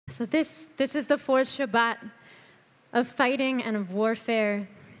So this is the fourth Shabbat of fighting and of warfare.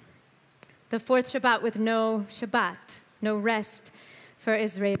 The fourth Shabbat with no Shabbat, no rest for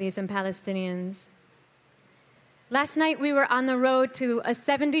Israelis and Palestinians. Last night we were on the road to a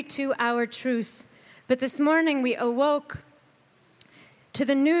 72-hour truce, but this morning we awoke to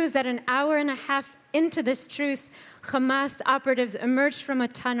the news that an hour and a half into this truce, Hamas operatives emerged from a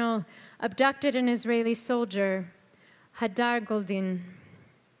tunnel, abducted an Israeli soldier, Hadar Goldin.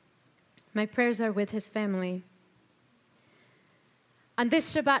 My prayers are with his family. On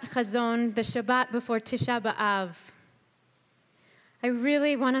this Shabbat Chazon, the Shabbat before Tisha B'Av, I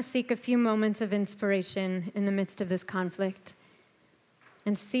really want to seek a few moments of inspiration in the midst of this conflict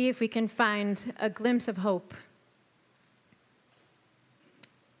and see if we can find a glimpse of hope.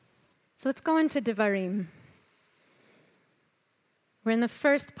 So let's go into Devarim. We're in the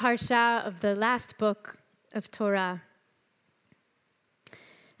first parsha of the last book of Torah.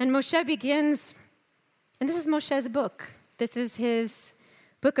 And Moshe begins, and this is Moshe's book. This is his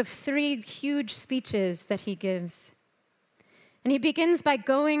book of 3 huge speeches that he gives. And he begins by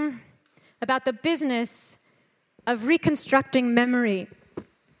going about the business of reconstructing memory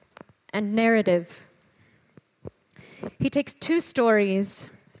and narrative. He takes 2 stories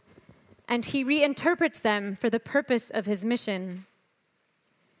and he reinterprets them for the purpose of his mission.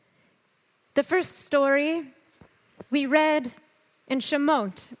 The first story we read in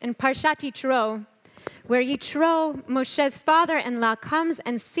Shemot, in Parshat Yitro, where Yitro, Moshe's father-in-law, comes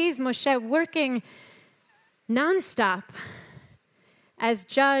and sees Moshe working nonstop as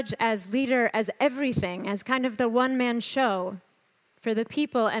judge, as leader, as everything, as kind of the one-man show for the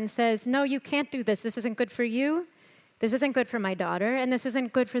people, and says, no, you can't do this. This isn't good for you. This isn't good for my daughter, and this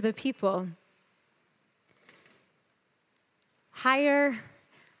isn't good for the people. Hire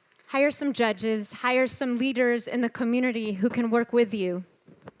some judges, hire some leaders in the community who can work with you.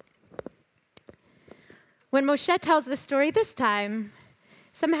 When Moshe tells the story this time,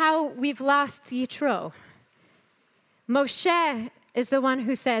 somehow we've lost Yitro. Moshe is the one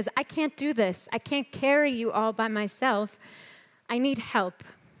who says, I can't do this. I can't carry you all by myself. I need help.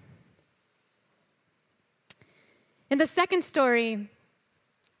 In the second story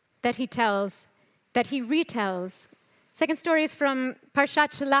that he tells, that he retells, second story is from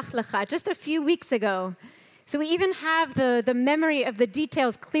Parshat Shelach Lecha, just a few weeks ago. So we even have the memory of the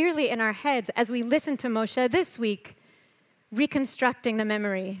details clearly in our heads as we listen to Moshe this week, reconstructing the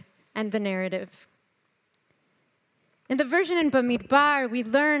memory and the narrative. In the version in Bamidbar, we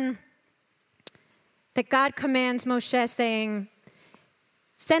learn that God commands Moshe saying,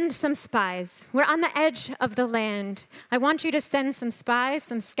 send some spies. We're on the edge of the land. I want you to send some spies,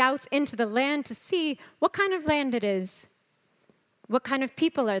 some scouts into the land to see what kind of land it is. What kind of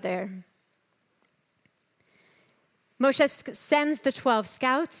people are there? Moshe sends the 12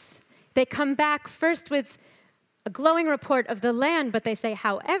 scouts. They come back first with a glowing report of the land, but they say,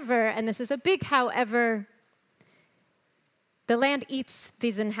 however, and this is a big however, the land eats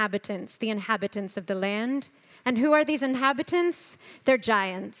these inhabitants, the inhabitants of the land. And who are these inhabitants? They're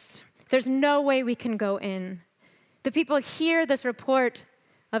giants. There's no way we can go in. The people hear this report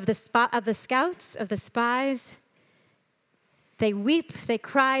of the scouts, of the spies. They weep, they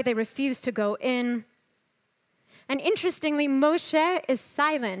cry, they refuse to go in. And interestingly, Moshe is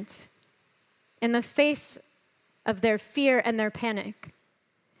silent in the face of their fear and their panic.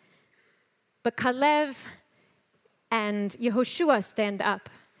 But Kalev and Yehoshua stand up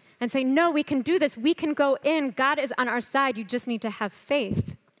and say, no, we can do this. We can go in. God is on our side. You just need to have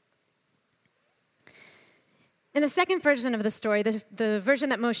faith. In the second version of the story, the version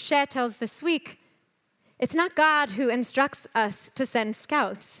that Moshe tells this week, it's not God who instructs us to send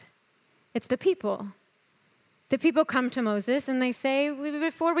scouts. It's the people. The people come to Moses and they say,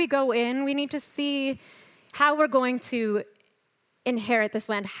 before we go in, we need to see how we're going to inherit this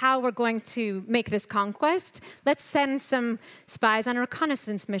land, how we're going to make this conquest. Let's send some spies on a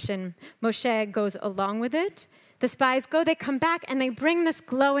reconnaissance mission. Moshe goes along with it. The spies go, they come back, and they bring this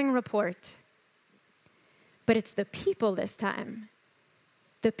glowing report. But it's the people this time.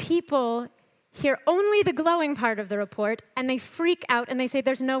 The people hear only the glowing part of the report, and they freak out, and they say,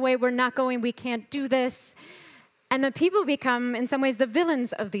 there's no way, we're not going, we can't do this. And the people become, in some ways, the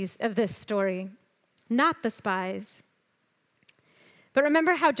villains of this story, not the spies. But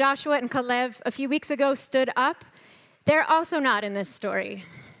remember how Joshua and Caleb a few weeks ago stood up? They're also not in this story,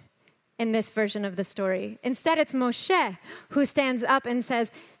 in this version of the story. Instead, it's Moshe who stands up and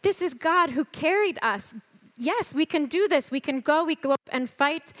says, this is God who carried us. Yes, we can do this. We go up and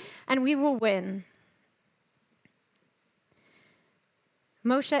fight, and we will win.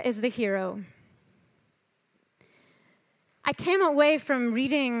 Moshe is the hero. I came away from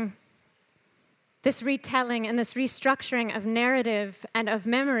reading this retelling and this restructuring of narrative and of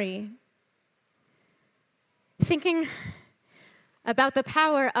memory, thinking about the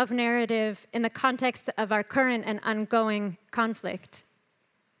power of narrative in the context of our current and ongoing conflict.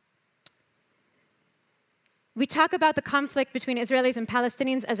 We talk about the conflict between Israelis and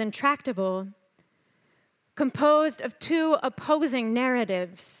Palestinians as intractable, composed of two opposing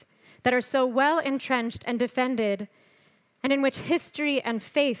narratives that are so well entrenched and defended, and in which history and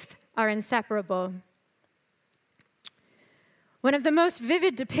faith are inseparable. One of the most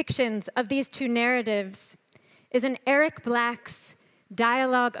vivid depictions of these two narratives is in Eric Black's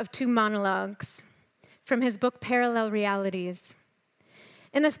Dialogue of Two Monologues from his book Parallel Realities.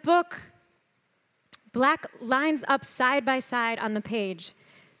 In this book, Black lines up side by side on the page.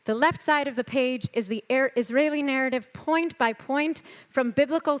 The left side of the page is the Israeli narrative point by point from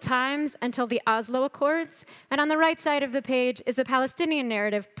biblical times until the Oslo Accords. And on the right side of the page is the Palestinian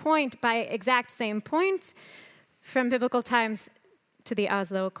narrative point by exact same point from biblical times to the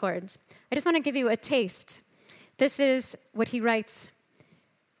Oslo Accords. I just want to give you a taste. This is what he writes.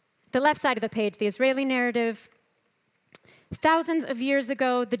 The left side of the page, the Israeli narrative. Thousands of years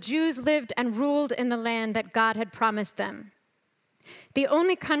ago, the Jews lived and ruled in the land that God had promised them. The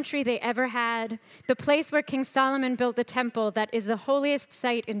only country they ever had, the place where King Solomon built the temple that is the holiest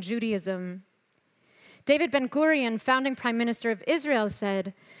site in Judaism. David Ben-Gurion, founding prime minister of Israel,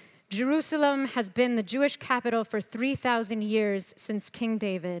 said, "Jerusalem has been the Jewish capital for 3,000 years since King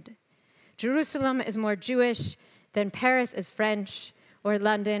David. Jerusalem is more Jewish than Paris is French or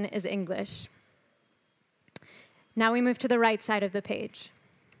London is English." Now we move to the right side of the page,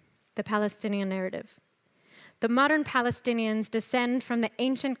 the Palestinian narrative. The modern Palestinians descend from the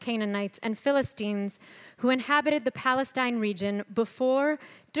ancient Canaanites and Philistines who inhabited the Palestine region before,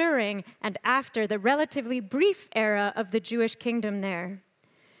 during, and after the relatively brief era of the Jewish kingdom there.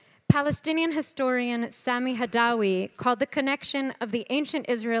 Palestinian historian Sami Hadawi called the connection of the ancient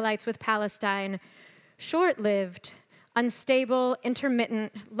Israelites with Palestine short-lived, unstable,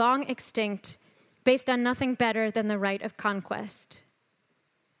 intermittent, long extinct, based on nothing better than the right of conquest.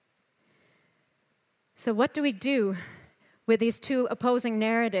 So what do we do with these two opposing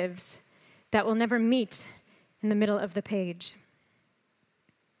narratives that will never meet in the middle of the page?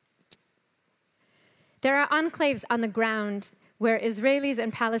 There are enclaves on the ground where Israelis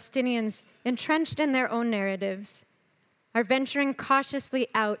and Palestinians, entrenched in their own narratives, are venturing cautiously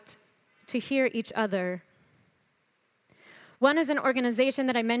out to hear each other. One is an organization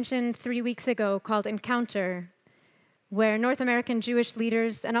that I mentioned 3 weeks ago called Encounter, where North American Jewish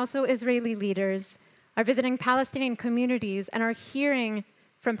leaders and also Israeli leaders are visiting Palestinian communities and are hearing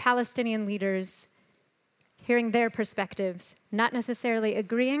from Palestinian leaders, hearing their perspectives, not necessarily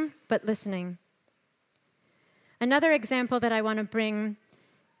agreeing, but listening. Another example that I want to bring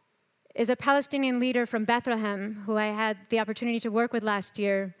is a Palestinian leader from Bethlehem who I had the opportunity to work with last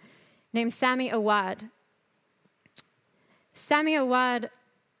year, named Sami Awad. Sami Awad,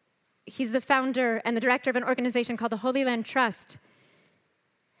 he's the founder and the director of an organization called the Holy Land Trust.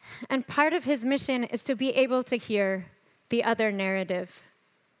 And part of his mission is to be able to hear the other narrative.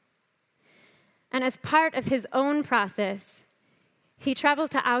 And as part of his own process, he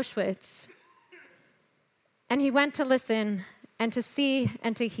traveled to Auschwitz, and he went to listen and to see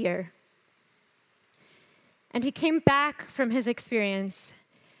and to hear. And he came back from his experience,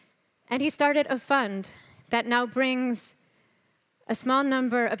 and he started a fund that now brings a small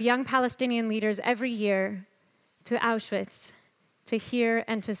number of young Palestinian leaders every year to Auschwitz to hear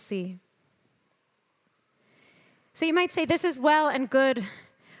and to see. So you might say, this is well and good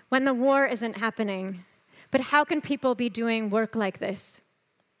when the war isn't happening, but how can people be doing work like this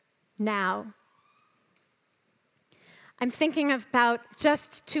now? I'm thinking about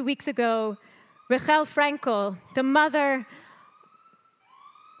just 2 weeks ago, Rachel Frankel, the mother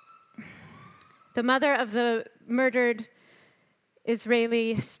of the murdered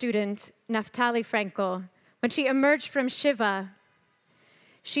Israeli student Naftali Frankel. When she emerged from Shiva,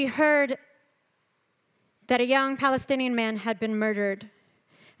 she heard that a young Palestinian man had been murdered.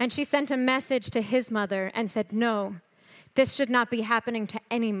 And she sent a message to his mother and said, "No, this should not be happening to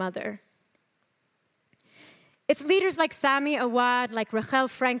any mother." It's leaders like Sami Awad, like Rachel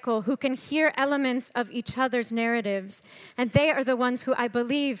Frankel, who can hear elements of each other's narratives. And they are the ones who I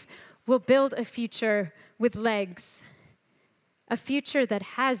believe will build a future with legs. A future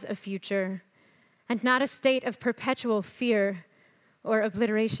that has a future, and not a state of perpetual fear or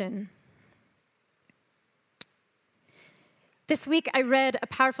obliteration. This week, I read a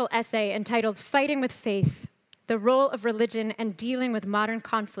powerful essay entitled "Fighting with Faith, The Role of Religion and Dealing with Modern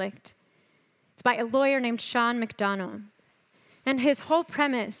Conflict." It's by a lawyer named Sean McDonough. And his whole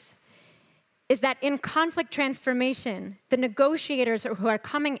premise is that in conflict transformation, the negotiators who are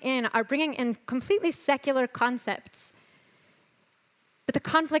coming in are bringing in completely secular concepts. But the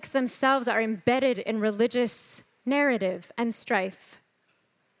conflicts themselves are embedded in religious narrative and strife.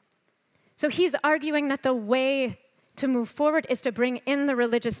 So he's arguing that the way to move forward is to bring in the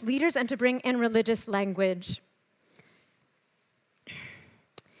religious leaders and to bring in religious language.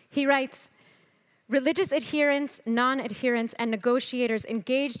 He writes, religious adherents, non-adherents, and negotiators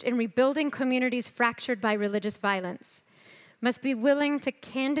engaged in rebuilding communities fractured by religious violence must be willing to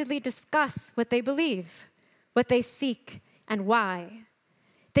candidly discuss what they believe, what they seek, and why.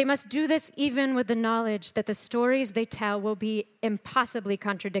 They must do this even with the knowledge that the stories they tell will be impossibly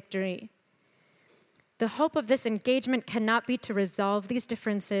contradictory. The hope of this engagement cannot be to resolve these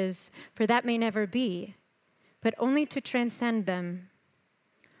differences, for that may never be, but only to transcend them.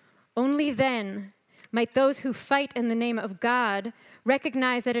 Only then might those who fight in the name of God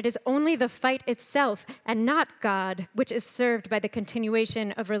recognize that it is only the fight itself and not God which is served by the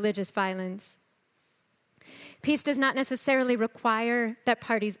continuation of religious violence. Peace does not necessarily require that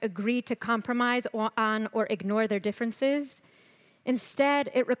parties agree to compromise on or ignore their differences. Instead,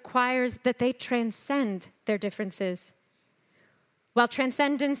 it requires that they transcend their differences. While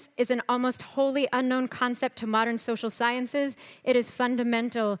transcendence is an almost wholly unknown concept to modern social sciences, it is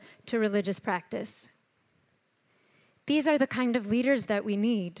fundamental to religious practice. These are the kind of leaders that we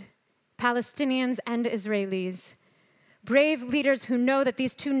need, Palestinians and Israelis. Brave leaders who know that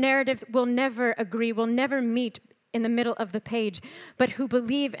these two narratives will never agree, will never meet in the middle of the page, but who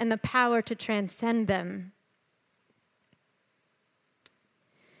believe in the power to transcend them.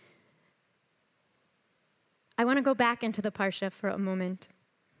 I want to go back into the Parsha for a moment.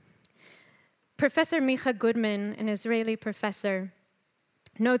 Professor Micha Goodman, an Israeli professor,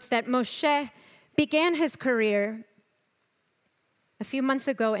 notes that Moshe began his career a few months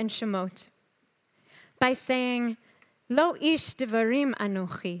ago in Shemot by saying, Lo ish devarim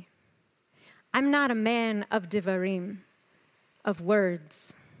anochi. I'm not a man of devarim, of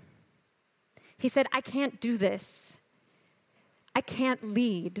words. He said, I can't do this. I can't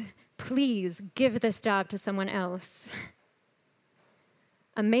lead. Please give this job to someone else.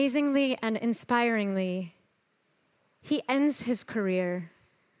 Amazingly and inspiringly, he ends his career.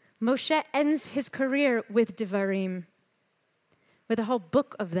 Moshe ends his career with Devarim, with a whole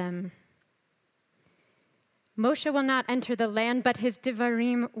book of them. Moshe will not enter the land, but his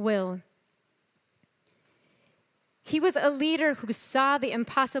Devarim will. He was a leader who saw the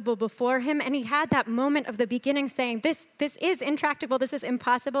impossible before him, and he had that moment of the beginning saying, this is intractable, this is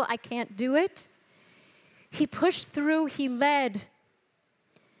impossible, I can't do it. He pushed through, he led,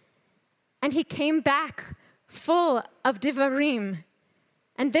 and he came back full of Devarim.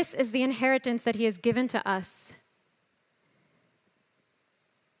 And this is the inheritance that he has given to us.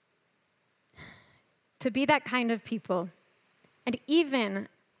 To be that kind of people. And even,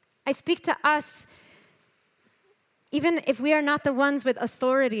 I speak to us, even if we are not the ones with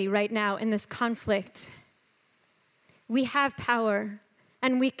authority right now in this conflict, we have power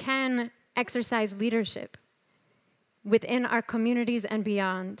and we can exercise leadership within our communities and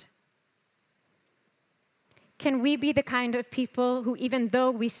beyond. Can we be the kind of people who, even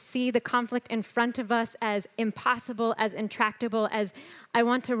though we see the conflict in front of us as impossible, as intractable, as I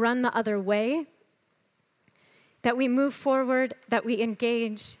want to run the other way, that we move forward, that we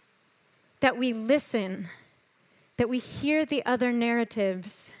engage, that we listen, that we hear the other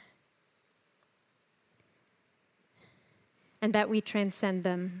narratives, and that we transcend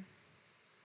them?